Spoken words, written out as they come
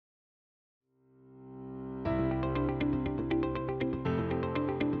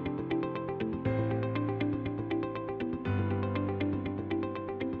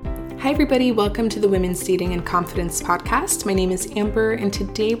Hi everybody, welcome to the Women's Dating and Confidence podcast. My name is Amber, and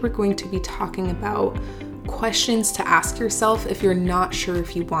today we're going to be talking about questions to ask yourself if you're not sure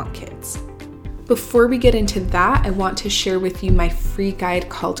if you want kids. Before we get into that, I want to share with you my free guide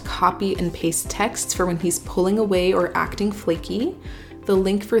called Copy and Paste Texts for when he's pulling away or acting flaky. The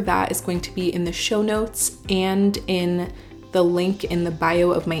link for that is going to be in the show notes and in the link in the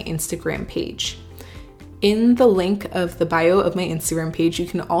bio of my Instagram page. In the link of the bio of my Instagram page, you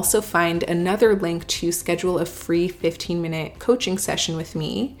can also find another link to schedule a free 15-minute coaching session with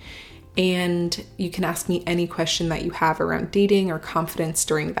me. And you can ask me any question that you have around dating or confidence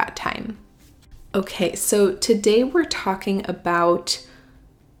during that time. Okay, so today we're talking about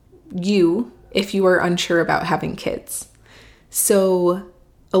you if you are unsure about having kids. So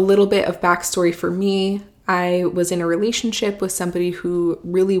a little bit of backstory for me, I was in a relationship with somebody who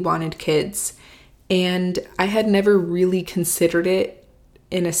really wanted kids. And I had never really considered it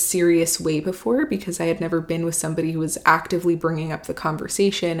in a serious way before because I had never been with somebody who was actively bringing up the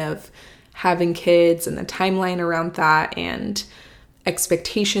conversation of having kids and the timeline around that and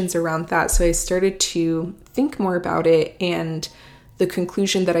expectations around that. So I started to think more about it, and the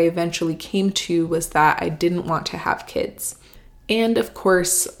conclusion that I eventually came to was that I didn't want to have kids. And of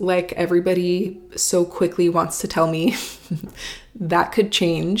course, like everybody so quickly wants to tell me, that could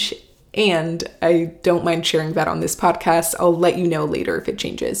change. And I don't mind sharing that on this podcast. I'll let you know later if it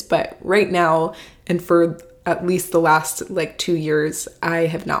changes. But right now, and for at least the last 2 years, I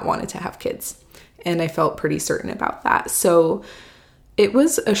have not wanted to have kids. And I felt pretty certain about that. So it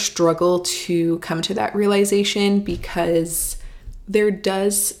was a struggle to come to that realization because there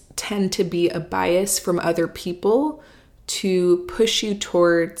does tend to be a bias from other people to push you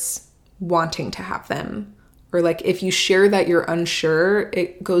towards wanting to have them. Or if you share that you're unsure,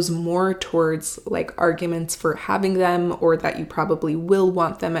 it goes more towards arguments for having them or that you probably will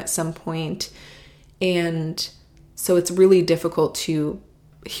want them at some point. And so it's really difficult to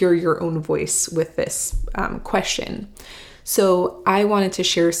hear your own voice with this question. So I wanted to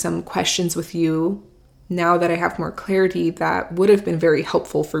share some questions with you now that I have more clarity that would have been very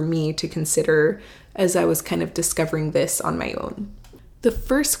helpful for me to consider as I was kind of discovering this on my own. The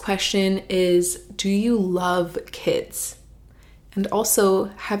first question is, do you love kids? And also,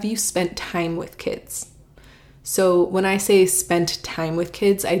 have you spent time with kids? So when I say spent time with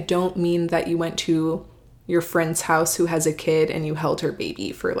kids, I don't mean that you went to your friend's house who has a kid and you held her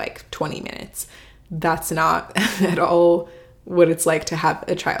baby for 20 minutes. That's not at all what it's like to have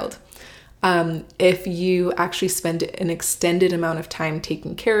a child. If you actually spend an extended amount of time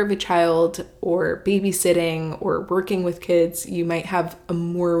taking care of a child or babysitting or working with kids, you might have a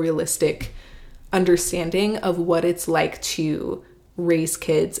more realistic understanding of what it's like to raise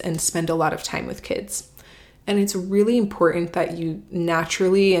kids and spend a lot of time with kids. And it's really important that you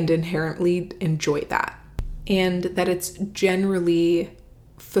naturally and inherently enjoy that, and that it's generally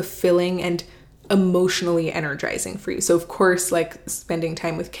fulfilling and emotionally energizing for you. So of course, spending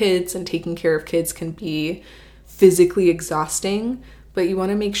time with kids and taking care of kids can be physically exhausting, but you want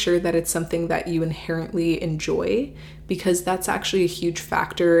to make sure that it's something that you inherently enjoy, because that's actually a huge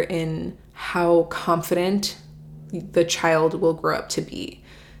factor in how confident the child will grow up to be.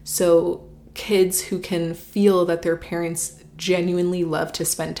 So kids who can feel that their parents genuinely love to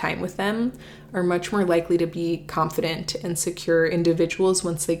spend time with them are much more likely to be confident and secure individuals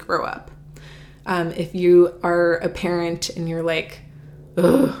once they grow up. If you are a parent and you're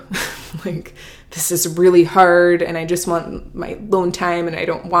ugh, this is really hard and I just want my alone time and I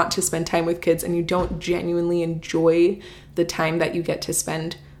don't want to spend time with kids, and you don't genuinely enjoy the time that you get to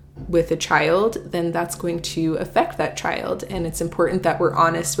spend with a child, then that's going to affect that child. And it's important that we're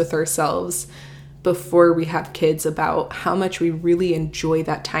honest with ourselves before we have kids about how much we really enjoy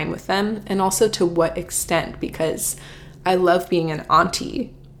that time with them, and also to what extent, because I love being an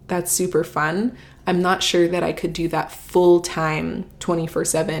auntie. That's super fun. I'm not sure that I could do that full time,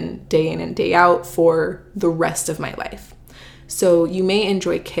 24/7, day in and day out for the rest of my life. So you may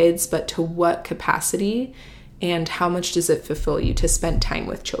enjoy kids, but to what capacity and how much does it fulfill you to spend time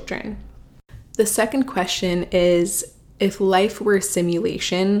with children? The second question is, if life were a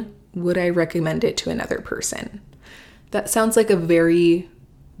simulation, would I recommend it to another person? That sounds like a very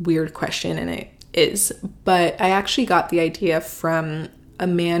weird question, and it is, but I actually got the idea from a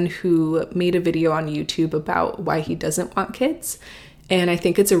man who made a video on YouTube about why he doesn't want kids. And I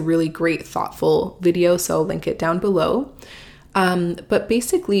think it's a really great, thoughtful video, so I'll link it down below. But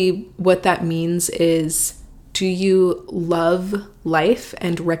basically what that means is, do you love life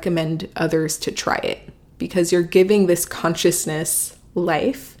and recommend others to try it? Because you're giving this consciousness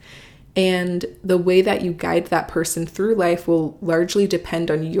life, And the way that you guide that person through life will largely depend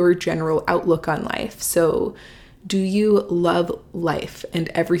on your general outlook on life. So do you love life and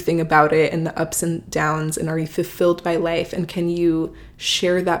everything about it and the ups and downs? And are you fulfilled by life? And can you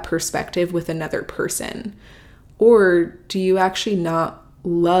share that perspective with another person? Or do you actually not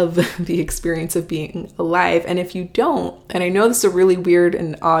love the experience of being alive? And if you don't, and I know this is a really weird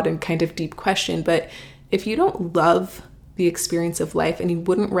and odd and kind of deep question, but if you don't love the experience of life and you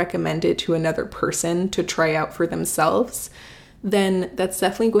wouldn't recommend it to another person to try out for themselves, then that's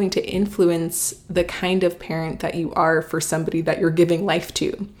definitely going to influence the kind of parent that you are for somebody that you're giving life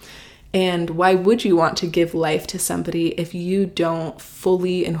to. And why would you want to give life to somebody if you don't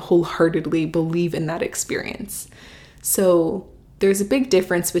fully and wholeheartedly believe in that experience? So there's a big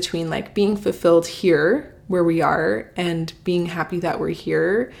difference between like being fulfilled here where we are and being happy that we're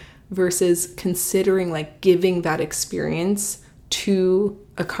here versus considering like giving that experience to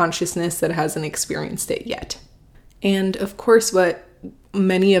a consciousness that hasn't experienced it yet. And of course, what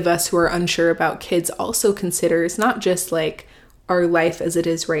many of us who are unsure about kids also consider is not just like our life as it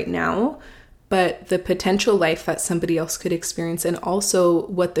is right now, but the potential life that somebody else could experience, and also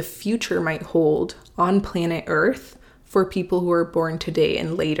what the future might hold on planet Earth for people who are born today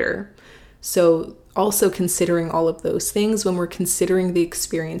and later. So also considering all of those things when we're considering the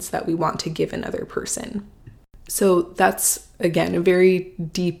experience that we want to give another person. So that's, again, a very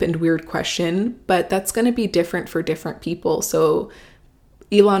deep and weird question, but that's going to be different for different people. So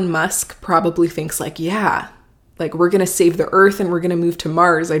Elon Musk probably thinks like, yeah, like we're going to save the earth and we're going to move to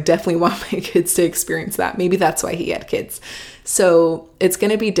Mars. I definitely want my kids to experience that. Maybe that's why he had kids. So it's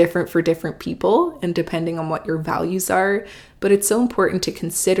going to be different for different people and depending on what your values are. But it's so important to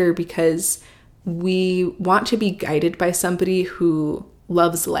consider because we want to be guided by somebody who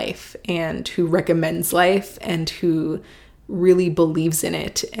loves life and who recommends life and who really believes in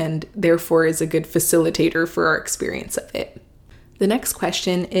it and therefore is a good facilitator for our experience of it. The next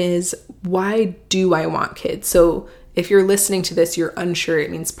question is, why do I want kids? So if you're listening to this, you're unsure. It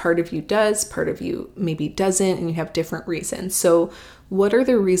means part of you does, part of you maybe doesn't, and you have different reasons. So what are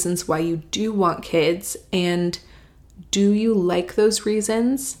the reasons why you do want kids? And do you like those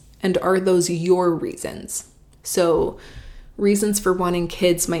reasons? And are those your reasons? So reasons for wanting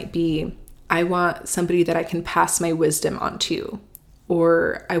kids might be, I want somebody that I can pass my wisdom on to,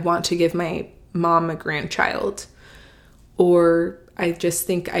 or I want to give my mom a grandchild, or I just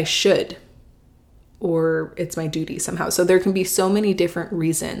think I should, or it's my duty somehow. So there can be so many different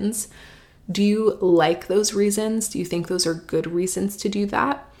reasons. Do you like those reasons? Do you think those are good reasons to do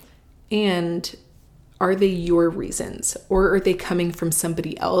that? And are they your reasons, or are they coming from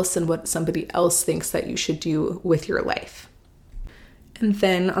somebody else and what somebody else thinks that you should do with your life? And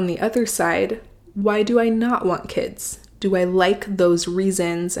then on the other side, why do I not want kids? Do I like those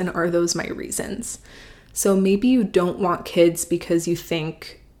reasons, and are those my reasons? So maybe you don't want kids because you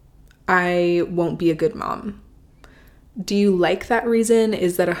think, I won't be a good mom. Do you like that reason?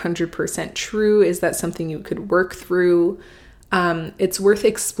 Is that 100% true? Is that something you could work through? It's worth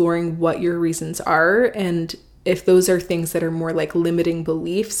exploring what your reasons are, and if those are things that are more like limiting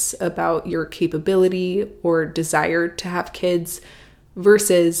beliefs about your capability or desire to have kids,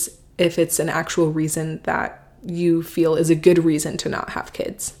 versus if it's an actual reason that you feel is a good reason to not have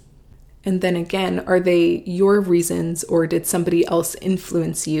kids. And then again, are they your reasons, or did somebody else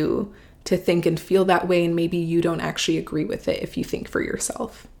influence you to think and feel that way, and maybe you don't actually agree with it if you think for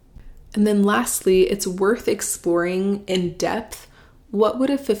yourself? And then lastly, it's worth exploring in depth, what would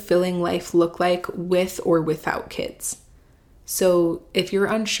a fulfilling life look like with or without kids? So if you're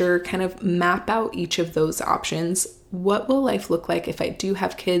unsure, kind of map out each of those options. What will life look like if I do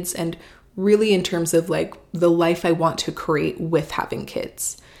have kids? And really in terms of like the life I want to create with having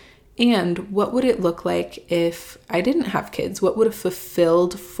kids. And what would it look like if I didn't have kids? What would a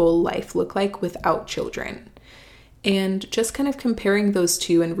fulfilled full life look like without children? And just kind of comparing those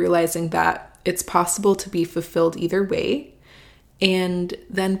two and realizing that it's possible to be fulfilled either way. And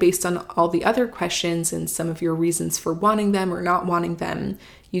then based on all the other questions and some of your reasons for wanting them or not wanting them,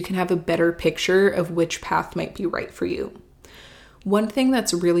 you can have a better picture of which path might be right for you. One thing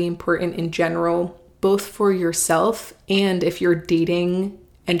that's really important in general, both for yourself and if you're dating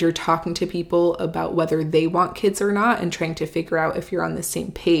and you're talking to people about whether they want kids or not and trying to figure out if you're on the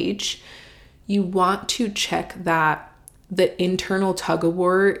same page, you want to check that the internal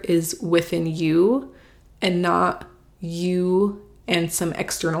tug-of-war is within you and not you and some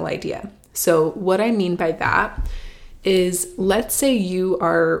external idea. So what I mean by that is, let's say you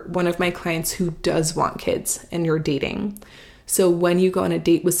are one of my clients who does want kids and you're dating. So when you go on a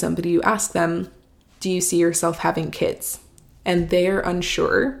date with somebody, you ask them, do you see yourself having kids? And they're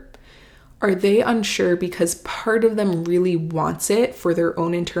unsure. Are they unsure because part of them really wants it for their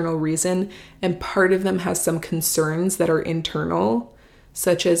own internal reason, and part of them has some concerns that are internal,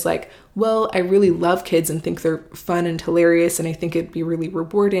 such as like, well, I really love kids and think they're fun and hilarious, and I think it'd be really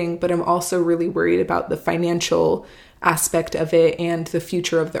rewarding, but I'm also really worried about the financial aspect of it and the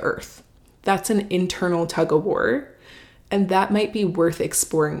future of the earth. That's an internal tug of war, and that might be worth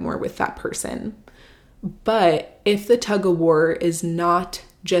exploring more with that person. But if the tug of war is not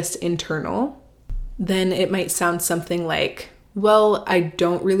just internal, then it might sound something like, well, I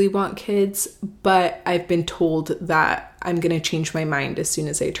don't really want kids, but I've been told that I'm going to change my mind as soon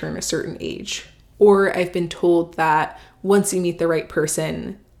as I turn a certain age. Or I've been told that once you meet the right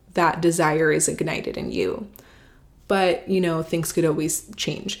person, that desire is ignited in you. But, things could always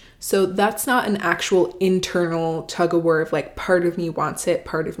change. So that's not an actual internal tug of war of like, part of me wants it,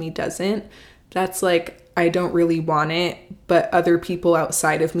 part of me doesn't. That's like, I don't really want it, but other people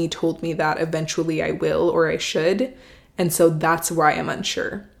outside of me told me that eventually I will or I should. And so that's why I'm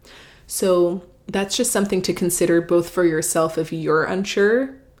unsure. So that's just something to consider both for yourself if you're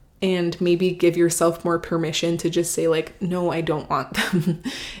unsure, and maybe give yourself more permission to just say like, no, I don't want them.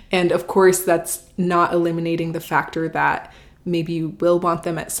 And of course, that's not eliminating the factor that maybe you will want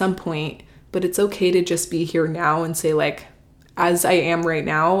them at some point, but it's okay to just be here now and say like, as I am right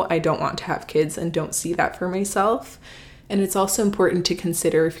now, I don't want to have kids and don't see that for myself. And it's also important to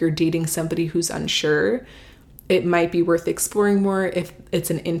consider if you're dating somebody who's unsure, it might be worth exploring more if it's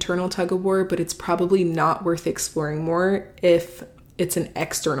an internal tug of war, but it's probably not worth exploring more if it's an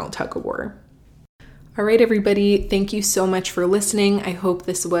external tug of war. All right, everybody, thank you so much for listening. I hope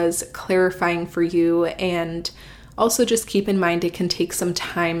this was clarifying for you, and also just keep in mind it can take some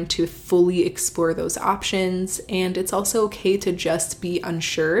time to fully explore those options, and it's also okay to just be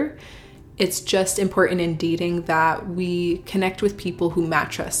unsure. It's just important in dating that we connect with people who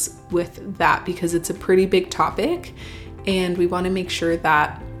match us with that, because it's a pretty big topic, and we want to make sure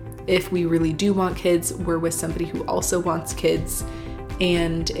that if we really do want kids, we're with somebody who also wants kids.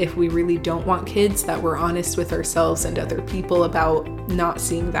 And if we really don't want kids, that we're honest with ourselves and other people about not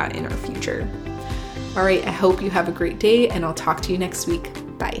seeing that in our future. All right, I hope you have a great day, and I'll talk to you next week.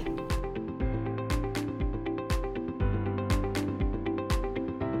 Bye.